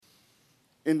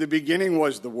In the beginning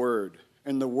was the Word,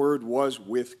 and the Word was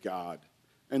with God,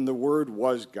 and the Word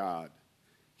was God.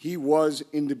 He was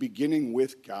in the beginning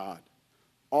with God.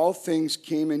 All things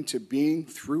came into being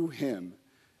through him,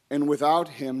 and without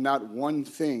him not one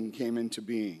thing came into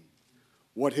being.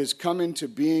 What has come into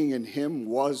being in him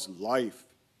was life,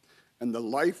 and the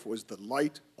life was the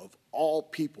light of all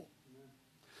people.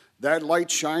 That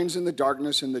light shines in the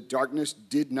darkness, and the darkness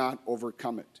did not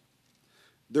overcome it.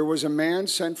 There was a man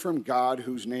sent from God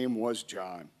whose name was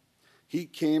John. He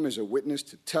came as a witness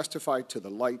to testify to the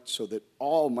light so that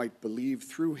all might believe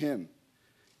through him.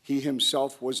 He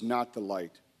himself was not the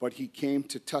light, but he came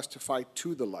to testify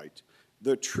to the light.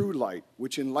 The true light,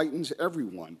 which enlightens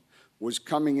everyone, was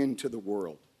coming into the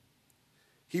world.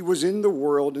 He was in the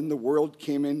world, and the world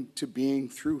came into being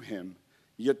through him,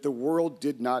 yet the world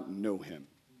did not know him.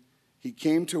 He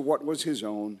came to what was his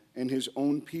own, and his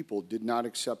own people did not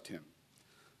accept him.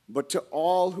 But to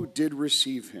all who did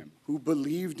receive him, who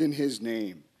believed in his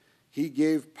name, he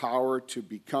gave power to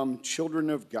become children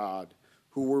of God,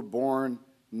 who were born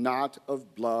not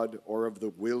of blood or of the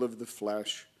will of the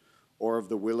flesh or of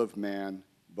the will of man,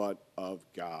 but of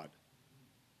God.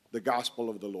 The gospel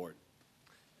of the Lord.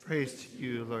 Praise to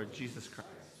you, Lord Jesus Christ.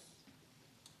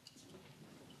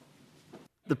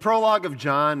 The prologue of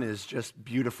John is just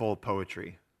beautiful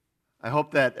poetry. I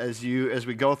hope that as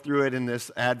we go through it in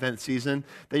this Advent season,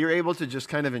 that you're able to just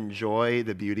kind of enjoy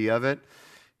the beauty of it.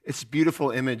 It's beautiful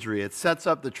imagery. It sets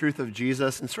up the truth of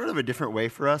Jesus in sort of a different way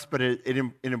for us, but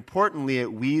importantly,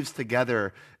 it weaves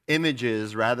together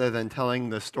images rather than telling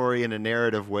the story in a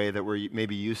narrative way that we're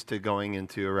maybe used to going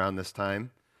into around this time.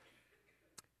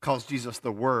 It calls Jesus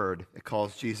the Word. It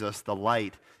calls Jesus the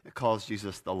light. It calls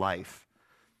Jesus the life.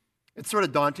 It's sort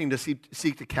of daunting to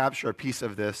seek to capture a piece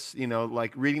of this,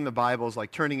 like reading the Bible is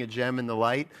like turning a gem in the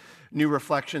light. New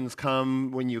reflections come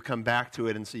when you come back to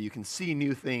it, and so you can see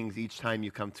new things each time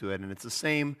you come to it. And it's the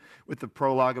same with the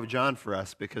prologue of John for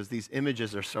us, because these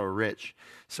images are so rich,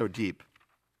 so deep.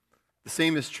 The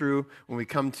same is true when we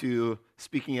come to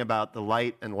speaking about the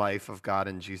light and life of God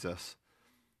and Jesus.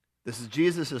 This is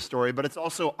Jesus' story, but it's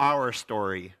also our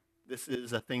story. This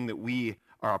is a thing that we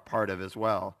are a part of as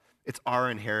well. It's our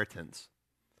inheritance.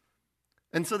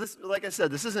 And so this, like I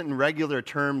said, this isn't in regular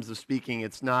terms of speaking.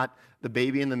 It's not the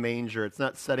baby in the manger. It's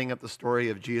not setting up the story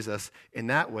of Jesus in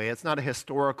that way. It's not a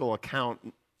historical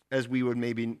account, as we would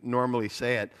maybe normally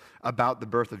say it, about the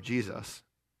birth of Jesus.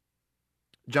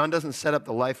 John doesn't set up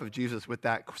the life of Jesus with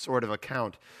that sort of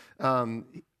account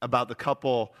about the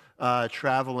couple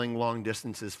traveling long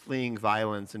distances, fleeing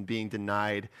violence, and being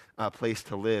denied a place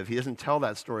to live. He doesn't tell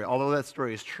that story. Although that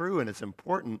story is true and it's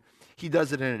important, he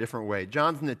does it in a different way.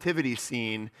 John's nativity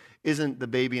scene isn't the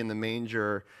baby in the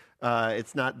manger.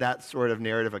 It's not that sort of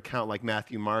narrative account like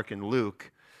Matthew, Mark, and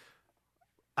Luke.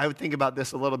 I would think about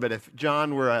this a little bit. If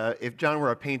John were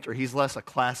a painter, he's less a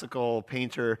classical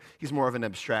painter. He's more of an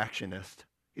abstractionist.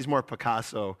 He's more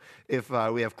Picasso. If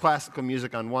we have classical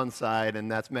music on one side, and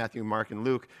that's Matthew, Mark, and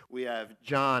Luke, we have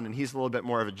John, and he's a little bit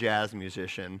more of a jazz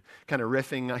musician, kind of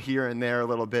riffing here and there a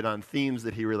little bit on themes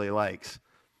that he really likes.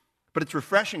 But it's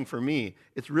refreshing for me.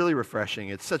 It's really refreshing.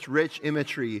 It's such rich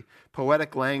imagery,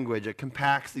 poetic language. It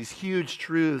compacts these huge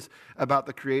truths about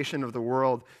the creation of the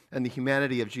world and the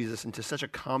humanity of Jesus into such a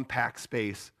compact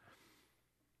space.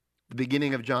 The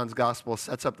beginning of John's gospel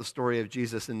sets up the story of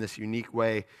Jesus in this unique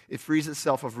way. It frees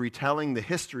itself of retelling the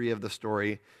history of the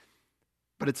story,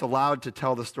 but it's allowed to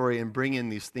tell the story and bring in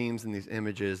these themes and these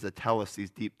images that tell us these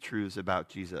deep truths about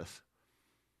Jesus.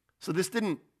 So this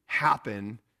didn't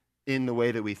happen in the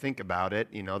way that we think about it,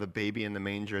 the baby in the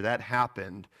manger. That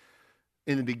happened.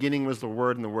 In the beginning was the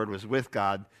Word, and the Word was with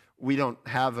God. We don't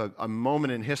have a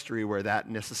moment in history where that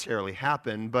necessarily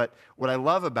happened, but what I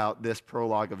love about this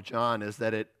prologue of John is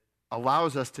that it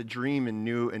allows us to dream in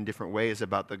new and different ways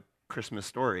about the Christmas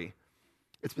story.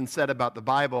 It's been said about the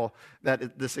Bible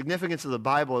that the significance of the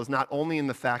Bible is not only in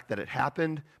the fact that it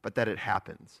happened, but that it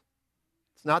happens.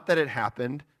 It's not that it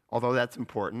happened, although that's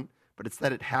important, but it's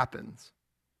that it happens.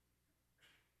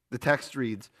 The text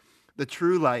reads, "The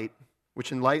true light,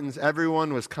 which enlightens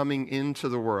everyone, was coming into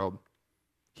the world.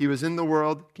 He was in the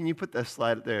world." Can you put that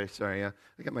slide there? Sorry, I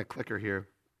got my clicker here.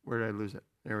 Where did I lose it?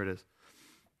 There it is.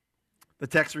 The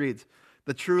text reads,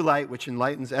 "The true light, which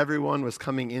enlightens everyone, was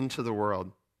coming into the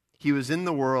world. He was in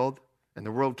the world, and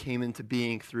the world came into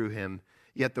being through him,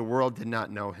 yet the world did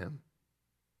not know him.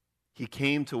 He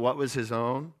came to what was his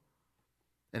own,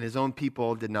 and his own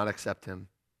people did not accept him.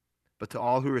 But to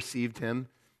all who received him,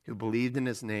 who believed in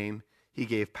his name, he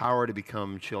gave power to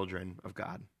become children of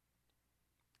God."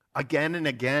 Again and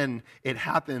again, it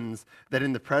happens that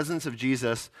in the presence of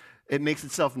Jesus, It makes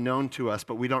itself known to us,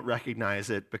 but we don't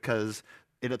recognize it because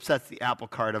it upsets the apple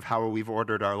cart of how we've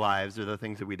ordered our lives or the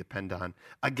things that we depend on.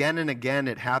 Again and again,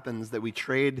 it happens that we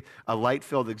trade a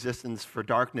light-filled existence for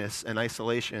darkness and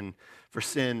isolation, for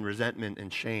sin, resentment,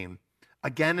 and shame.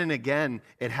 Again and again,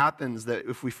 it happens that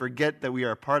if we forget that we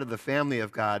are a part of the family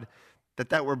of God,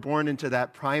 that we're born into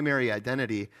that primary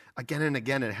identity, again and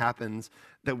again it happens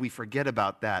that we forget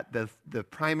about that, the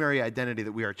primary identity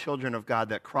that we are children of God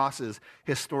that crosses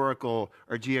historical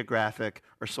or geographic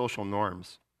or social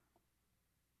norms.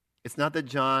 It's not that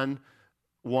John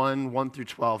 1 through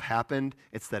 12 happened,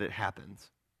 it's that it happens.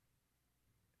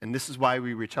 And this is why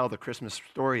we retell the Christmas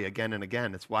story again and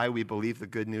again. It's why we believe the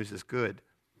good news is good.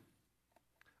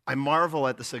 I marvel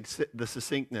at the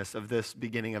succinctness of this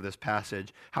beginning of this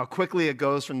passage, how quickly it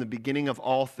goes from the beginning of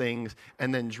all things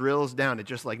and then drills down. It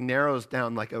just like narrows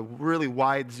down like a really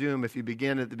wide zoom if you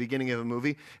begin at the beginning of a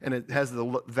movie, and it has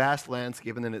the vast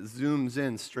landscape, and then it zooms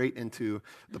in straight into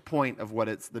the point of what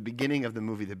it's the beginning of the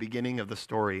movie, the beginning of the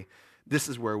story. This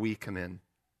is where we come in.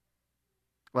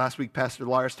 Last week, Pastor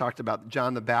Lars talked about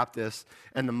John the Baptist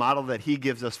and the model that he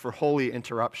gives us for holy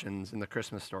interruptions in the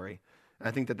Christmas story. I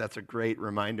think that that's a great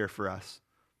reminder for us.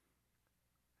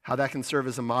 How that can serve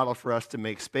as a model for us to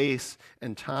make space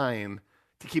and time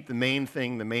to keep the main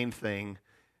thing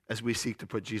as we seek to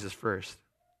put Jesus first.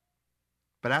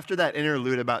 But after that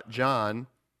interlude about John,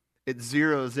 it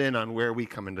zeroes in on where we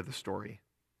come into the story.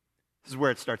 This is where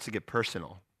it starts to get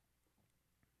personal.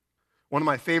 One of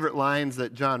my favorite lines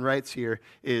that John writes here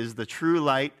is, "The true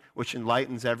light which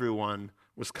enlightens everyone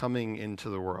was coming into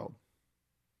the world."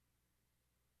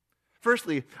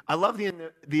 Firstly, I love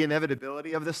the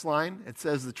inevitability of this line. It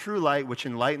says, "The true light which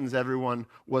enlightens everyone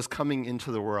was coming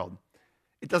into the world."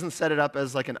 It doesn't set it up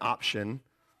as like an option.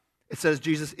 It says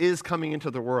Jesus is coming into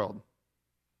the world.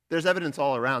 There's evidence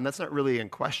all around. That's not really in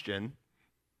question.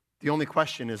 The only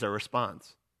question is our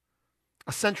response.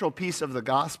 A central piece of the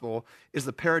gospel is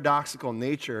the paradoxical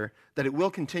nature that it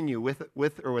will continue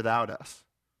with or without us.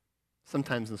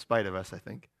 Sometimes in spite of us, I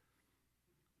think.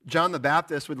 John the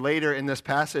Baptist would later in this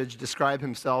passage describe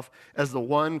himself as the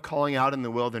one calling out in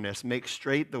the wilderness, "Make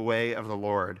straight the way of the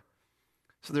Lord."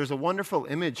 So there's a wonderful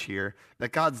image here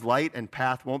that God's light and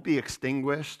path won't be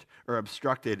extinguished or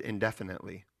obstructed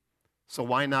indefinitely. So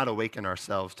why not awaken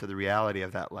ourselves to the reality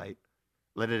of that light?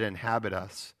 Let it inhabit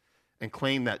us and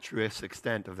claim that truest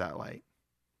extent of that light.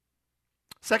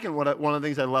 Second, one of the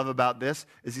things I love about this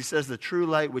is he says the true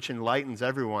light which enlightens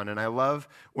everyone. And I love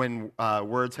when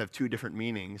words have two different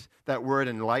meanings. That word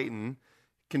enlighten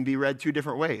can be read two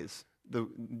different ways,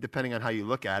 depending on how you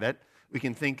look at it. We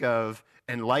can think of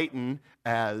enlighten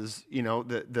as,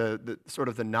 the sort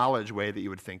of the knowledge way that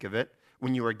you would think of it.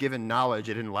 When you are given knowledge,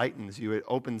 it enlightens you. It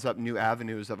opens up new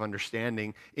avenues of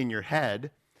understanding in your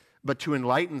head. But to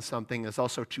enlighten something is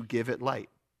also to give it light.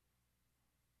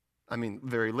 I mean,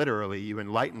 very literally, you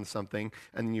enlighten something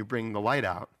and then you bring the light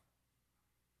out.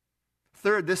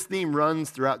 Third, this theme runs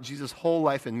throughout Jesus' whole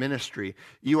life and ministry.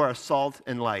 You are salt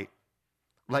and light.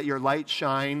 Let your light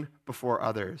shine before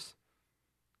others.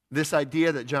 This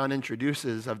idea that John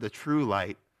introduces of the true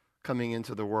light coming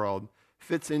into the world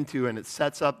fits into and it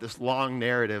sets up this long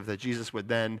narrative that Jesus would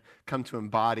then come to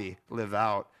embody, live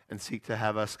out, and seek to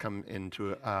have us come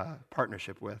into a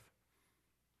partnership with.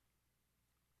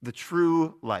 The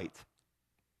true light.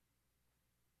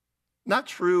 Not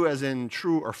true as in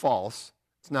true or false.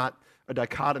 It's not a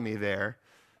dichotomy there.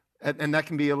 And that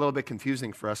can be a little bit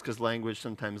confusing for us because language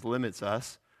sometimes limits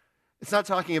us. It's not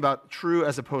talking about true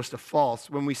as opposed to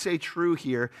false. When we say true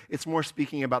here, it's more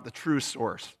speaking about the true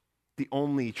source, the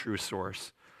only true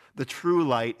source. The true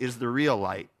light is the real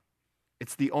light.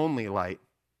 It's the only light,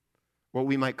 what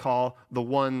we might call the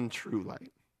one true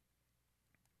light.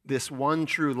 This one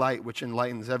true light, which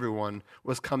enlightens everyone,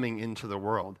 was coming into the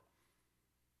world.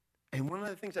 And one of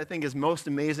the things I think is most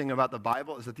amazing about the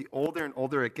Bible is that the older and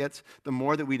older it gets, the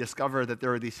more that we discover that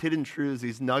there are these hidden truths,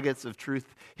 these nuggets of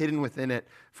truth hidden within it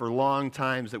for long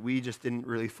times that we just didn't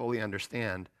really fully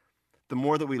understand. The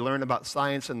more that we learn about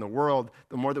science and the world,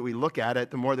 the more that we look at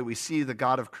it, the more that we see the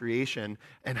God of creation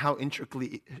and how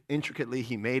intricately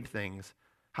he made things,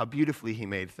 how beautifully he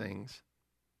made things.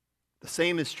 The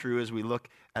same is true as we look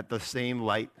at the same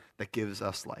light that gives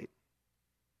us light.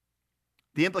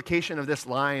 The implication of this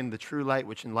line, the true light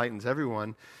which enlightens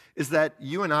everyone, is that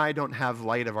you and I don't have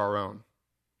light of our own.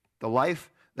 The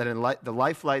life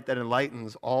light that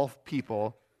enlightens all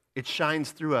people, it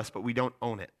shines through us, but we don't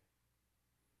own it.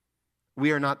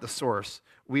 We are not the source.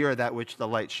 We are that which the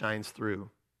light shines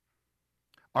through.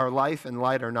 Our life and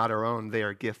light are not our own. They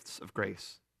are gifts of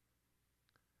grace.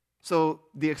 So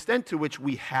the extent to which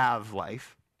we have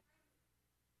life,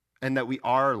 and that we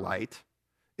are light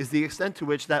is the extent to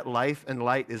which that life and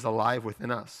light is alive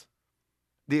within us.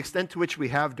 The extent to which we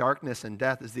have darkness and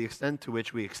death is the extent to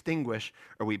which we extinguish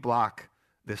or we block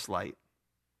this light.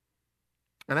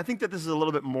 And I think that this is a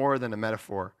little bit more than a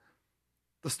metaphor.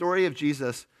 The story of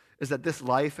Jesus is that this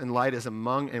life and light is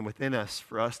among and within us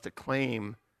for us to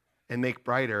claim and make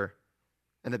brighter,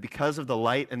 and that because of the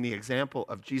light and the example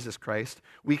of Jesus Christ,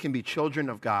 we can be children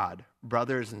of God,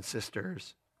 brothers and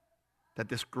sisters, that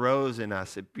this grows in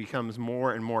us, it becomes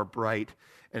more and more bright,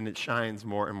 and it shines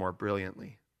more and more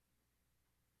brilliantly.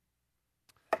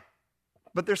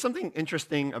 But there's something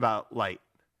interesting about light.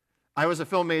 I was a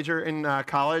film major in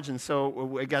college, and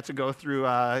so I got to go through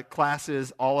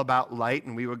classes all about light,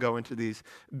 and we would go into these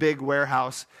big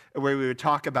warehouse where we would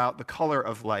talk about the color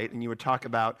of light, and you would talk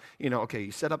about, okay,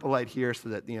 you set up a light here so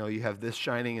that, you have this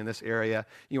shining in this area.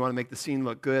 You want to make the scene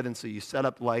look good, and so you set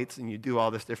up lights, and you do all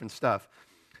this different stuff.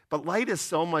 But light is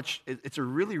so much, it's a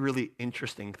really, really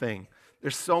interesting thing.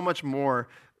 There's so much more.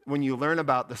 When you learn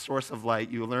about the source of light,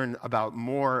 you learn about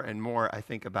more and more, I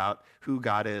think, about who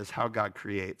God is, how God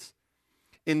creates.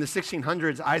 In the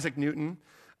 1600s, Isaac Newton,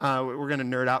 we're going to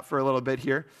nerd out for a little bit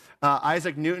here.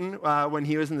 Isaac Newton, when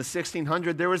he was in the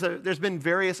 1600s, there's been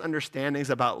various understandings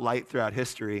about light throughout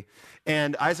history.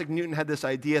 And Isaac Newton had this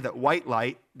idea that white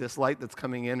light, this light that's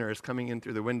coming in or is coming in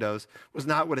through the windows, was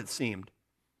not what it seemed.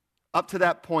 Up to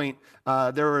that point,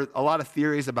 there were a lot of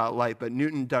theories about light, but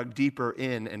Newton dug deeper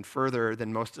in and further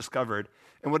than most discovered.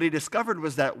 And what he discovered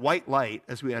was that white light,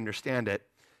 as we understand it,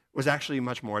 was actually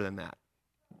much more than that.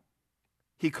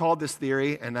 He called this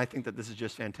theory, and I think that this is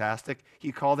just fantastic,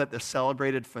 he called it the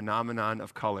celebrated phenomenon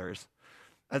of colors.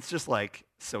 That's just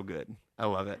so good. I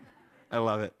love it. I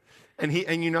love it. And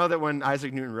you know that when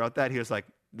Isaac Newton wrote that, he was like,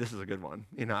 this is a good one.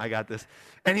 I got this.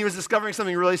 And he was discovering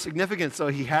something really significant, so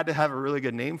he had to have a really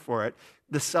good name for it.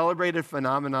 The celebrated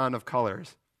phenomenon of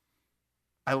colors.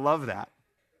 I love that.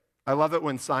 I love it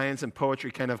when science and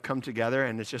poetry kind of come together,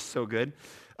 and it's just so good.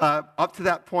 Up to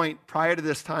that point, prior to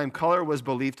this time, color was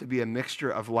believed to be a mixture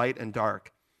of light and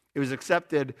dark. It was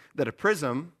accepted that a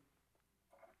prism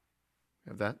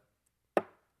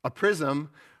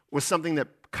was something that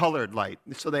colored light.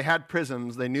 So they had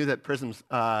prisms. They knew that prisms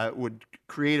would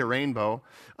create a rainbow,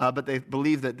 but they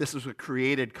believed that this was what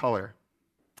created color.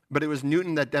 But it was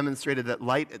Newton that demonstrated that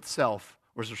light itself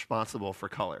was responsible for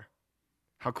color.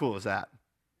 How cool is that?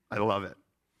 I love it.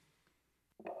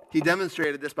 He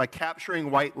demonstrated this by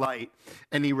capturing white light,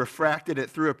 and he refracted it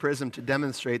through a prism to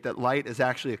demonstrate that light is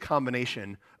actually a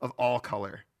combination of all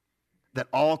color, that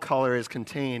all color is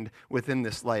contained within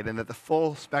this light, and that the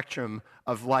full spectrum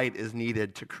of light is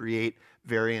needed to create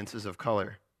variances of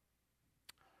color.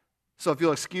 So if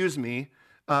you'll excuse me,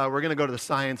 we're going to go to the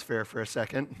science fair for a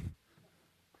second.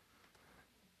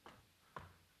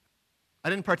 I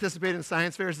didn't participate in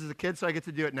science fairs as a kid, so I get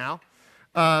to do it now.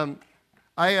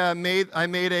 I made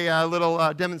a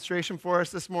little demonstration for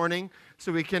us this morning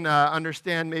so we can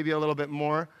understand maybe a little bit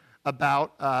more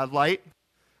about light.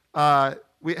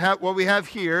 What we have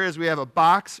here is we have a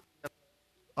box,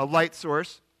 a light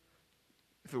source.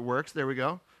 If it works, there we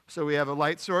go. So we have a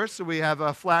light source. So we have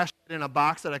a flashlight in a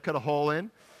box that I cut a hole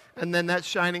in. And then that's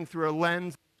shining through a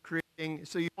lens, creating,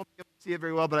 so you won't be able to see it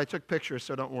very well, but I took pictures,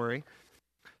 so don't worry.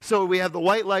 So we have the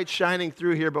white light shining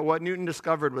through here, but what Newton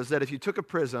discovered was that if you took a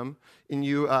prism and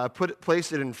you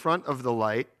place it in front of the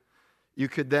light, you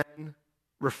could then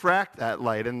refract that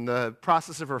light. And the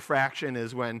process of refraction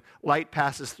is when light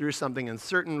passes through something, and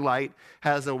certain light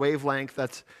has a wavelength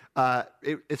that's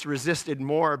it's resisted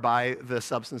more by the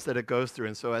substance that it goes through.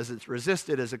 And so as it's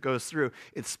resisted as it goes through,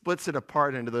 it splits it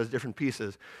apart into those different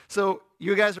pieces. So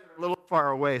you guys are a little far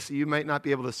away, so you might not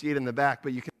be able to see it in the back,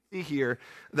 but you can see here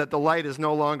that the light is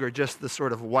no longer just the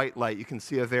sort of white light. You can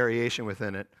see a variation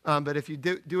within it. But if you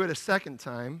do it a second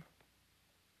time,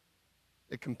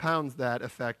 it compounds that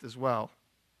effect as well.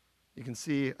 You can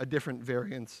see a different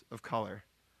variance of color.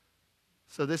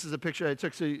 So this is a picture I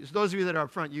took. So those of you that are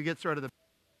up front, you get sort of the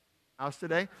house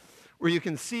today, where you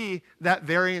can see that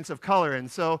variance of color. And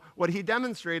so what he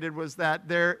demonstrated was that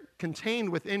there, contained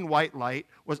within white light,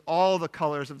 was all the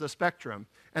colors of the spectrum.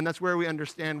 And that's where we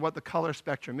understand what the color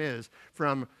spectrum is,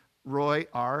 from Roy G.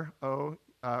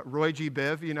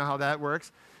 Biv, you know how that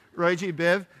works? Roy G.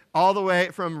 Biv, all the way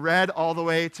from red all the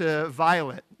way to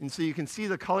violet. And so you can see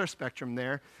the color spectrum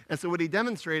there. And so what he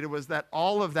demonstrated was that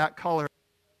all of that color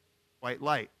white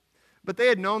light. But they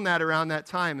had known that around that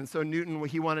time, and so Newton,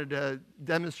 he wanted to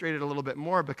demonstrate it a little bit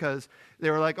more because they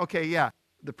were like, okay, yeah,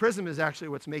 the prism is actually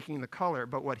what's making the color,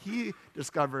 but what he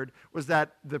discovered was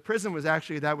that the prism was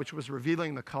actually that which was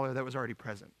revealing the color that was already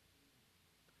present.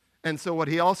 And so what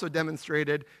he also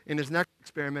demonstrated in his next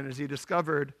experimenters, he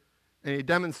discovered and he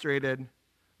demonstrated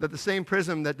that the same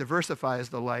prism that diversifies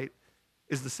the light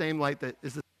is the same light that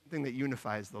is the same thing that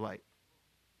unifies the light.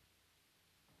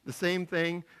 The same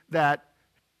thing that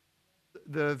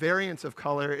the variance of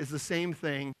color is the same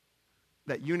thing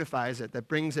that unifies it, that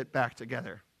brings it back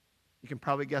together. You can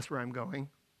probably guess where I'm going.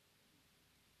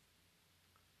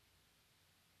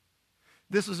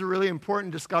 This was a really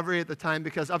important discovery at the time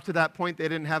because up to that point they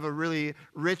didn't have a really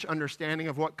rich understanding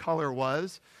of what color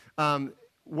was.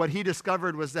 What he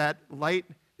discovered was that light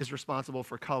is responsible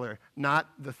for color, not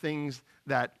the things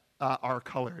that are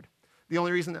colored. The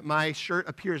only reason that my shirt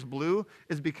appears blue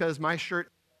is because my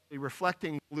shirt is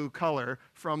reflecting blue color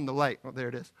from the light. Oh, there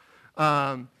it is.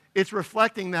 It's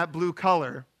reflecting that blue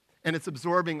color, and it's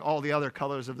absorbing all the other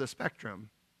colors of the spectrum.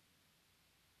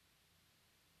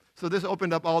 So this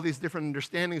opened up all these different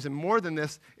understandings, and more than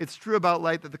this, it's true about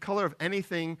light that the color of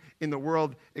anything in the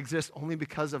world exists only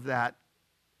because of that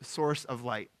source of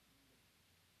light.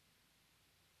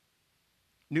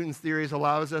 Newton's theories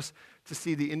allows us to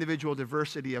see the individual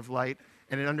diversity of light,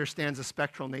 and it understands the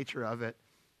spectral nature of it.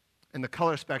 And the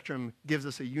color spectrum gives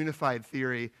us a unified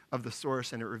theory of the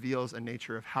source, and it reveals a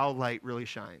nature of how light really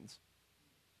shines.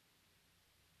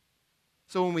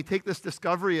 So when we take this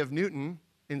discovery of Newton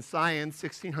in science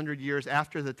 1,600 years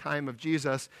after the time of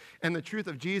Jesus, and the truth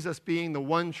of Jesus being the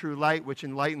one true light which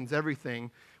enlightens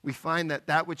everything, we find that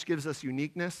that which gives us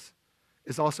uniqueness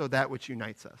is also that which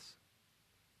unites us.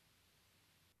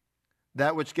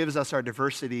 That which gives us our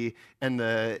diversity and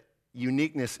the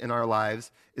uniqueness in our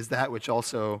lives is that which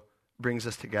also brings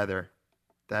us together,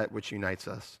 that which unites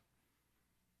us.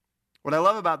 What I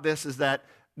love about this is that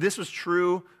this was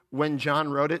true when John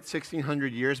wrote it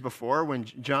 1,600 years before, when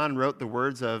John wrote the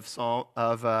words of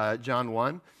John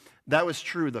 1. That was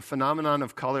true. The phenomenon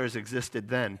of colors existed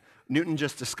then. Newton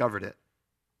just discovered it.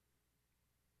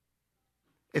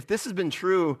 If this has been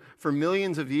true for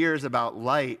millions of years about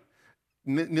light,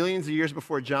 millions of years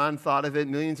before John thought of it,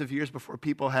 millions of years before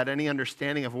people had any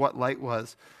understanding of what light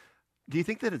was, do you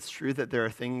think that it's true that there are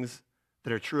things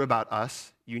that are true about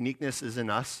us, uniqueness is in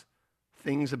us,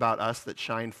 things about us that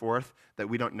shine forth that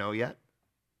we don't know yet?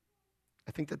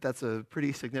 I think that that's a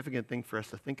pretty significant thing for us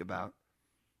to think about.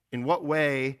 In what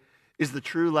way is the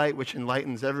true light which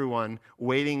enlightens everyone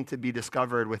waiting to be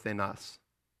discovered within us?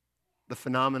 The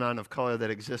phenomenon of color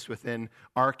that exists within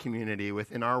our community,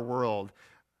 within our world,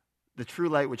 the true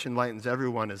light which enlightens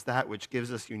everyone is that which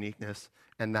gives us uniqueness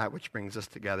and that which brings us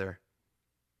together.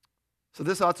 So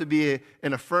this ought to be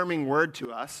an affirming word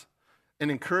to us, an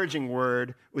encouraging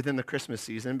word within the Christmas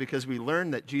season, because we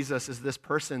learn that Jesus is this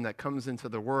person that comes into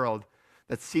the world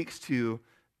that seeks to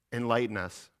enlighten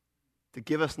us, to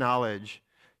give us knowledge,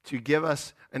 to give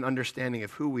us an understanding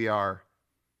of who we are.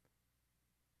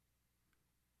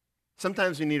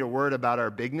 Sometimes we need a word about our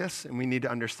bigness, and we need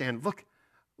to understand,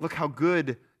 look how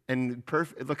good and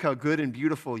look how good and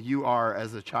beautiful you are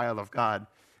as a child of God.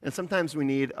 And sometimes we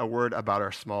need a word about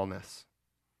our smallness.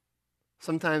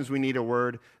 Sometimes we need a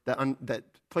word that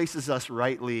places us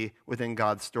rightly within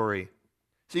God's story.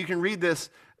 So you can read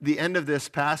the end of this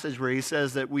passage where he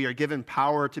says that we are given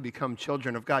power to become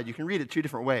children of God. You can read it two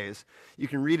different ways. You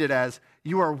can read it as,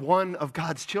 you are one of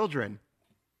God's children.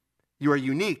 You are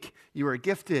unique. You are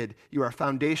gifted. You are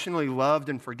foundationally loved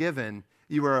and forgiven.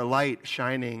 You are a light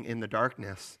shining in the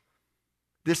darkness.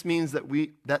 This means that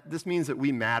we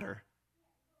matter.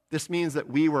 This means that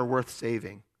we were worth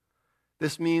saving.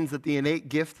 This means that the innate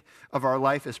gift of our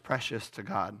life is precious to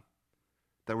God,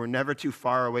 that we're never too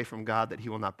far away from God, that he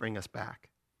will not bring us back.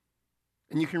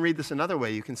 And you can read this another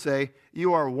way. You can say,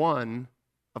 you are one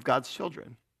of God's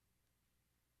children.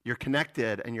 You're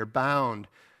connected and you're bound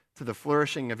to the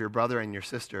flourishing of your brother and your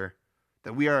sister,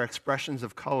 that we are expressions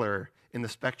of color in the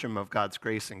spectrum of God's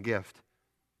grace and gift.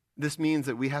 This means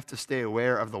that we have to stay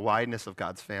aware of the wideness of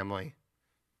God's family,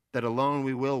 that alone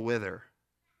we will wither,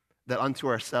 that unto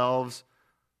ourselves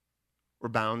we're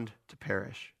bound to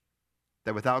perish,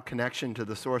 that without connection to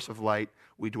the source of light,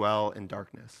 we dwell in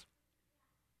darkness.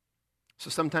 So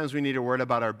sometimes we need a word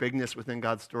about our bigness within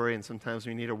God's story, and sometimes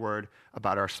we need a word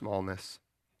about our smallness.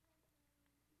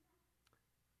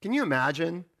 Can you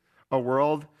imagine a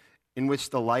world in which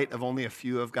the light of only a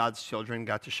few of God's children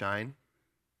got to shine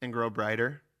and grow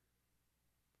brighter?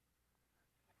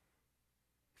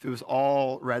 If it was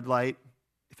all red light,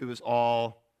 if it was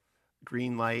all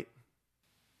green light,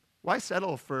 why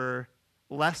settle for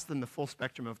less than the full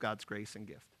spectrum of God's grace and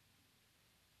gift?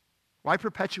 Why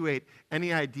perpetuate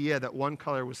any idea that one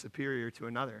color was superior to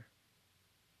another?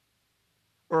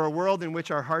 Or a world in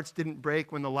which our hearts didn't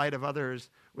break when the light of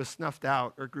others was snuffed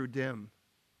out or grew dim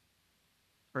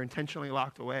or intentionally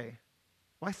locked away?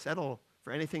 Why settle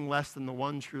for anything less than the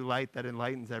one true light that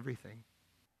enlightens everything.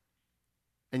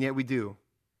 And yet we do.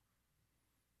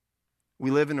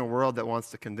 We live in a world that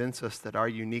wants to convince us that our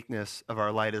uniqueness of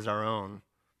our light is our own,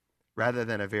 rather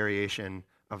than a variation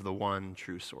of the one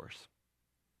true source.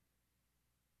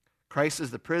 Christ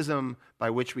is the prism by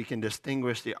which we can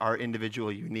distinguish our individual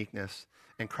uniqueness,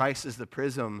 and Christ is the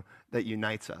prism that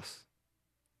unites us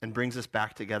and brings us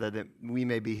back together that we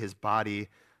may be his body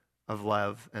of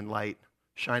love and light,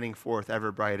 shining forth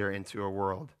ever brighter into a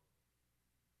world.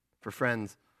 For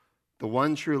friends, the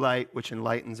one true light which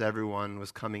enlightens everyone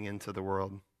was coming into the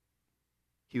world.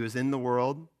 He was in the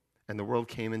world, and the world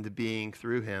came into being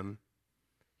through him,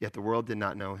 yet the world did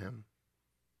not know him.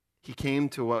 He came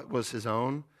to what was his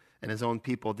own, and his own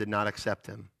people did not accept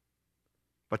him.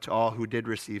 But to all who did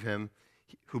receive him,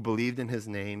 who believed in his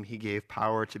name, he gave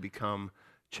power to become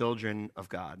children of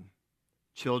God,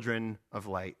 children of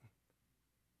light,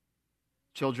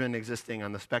 children existing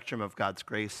on the spectrum of God's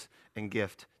grace and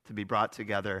gift to be brought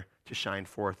together to shine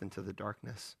forth into the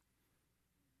darkness.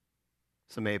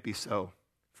 So may it be so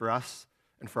for us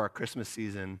and for our Christmas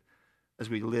season as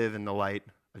we live in the light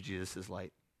of Jesus'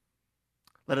 light.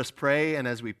 Let us pray, and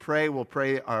as we pray, we'll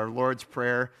pray our Lord's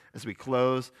Prayer as we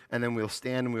close, and then we'll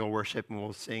stand and we'll worship and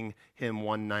we'll sing hymn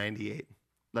 198.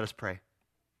 Let us pray.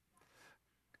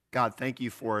 God, thank you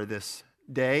for this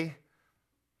day.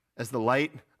 As the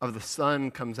light of the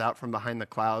sun comes out from behind the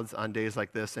clouds on days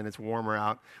like this and it's warmer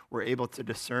out, we're able to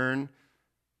discern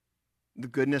the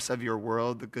goodness of your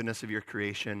world, the goodness of your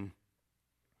creation.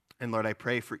 And Lord, I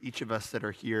pray for each of us that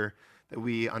are here that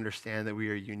we understand that we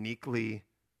are uniquely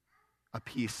a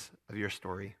piece of your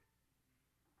story.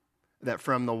 That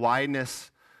from the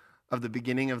wideness of the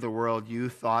beginning of the world, you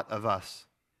thought of us,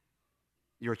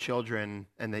 your children,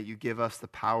 and that you give us the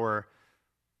power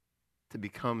to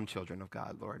become children of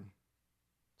God, Lord.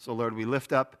 So, Lord, we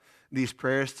lift up these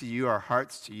prayers to you, our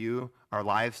hearts to you, our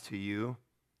lives to you.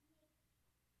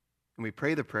 And we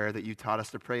pray the prayer that you taught us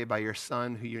to pray by your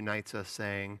Son who unites us,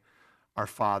 saying, Our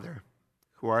Father,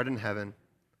 who art in heaven,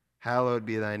 hallowed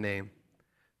be thy name.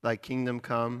 Thy kingdom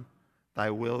come, thy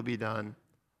will be done,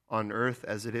 on earth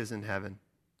as it is in heaven.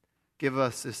 Give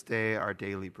us this day our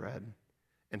daily bread,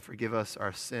 and forgive us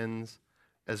our sins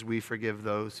as we forgive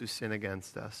those who sin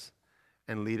against us.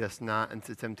 And lead us not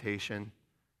into temptation,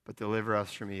 but deliver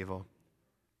us from evil.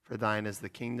 For thine is the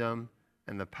kingdom,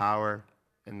 and the power,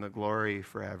 and the glory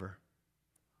forever.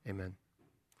 Amen.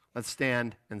 Let's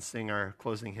stand and sing our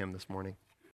closing hymn this morning.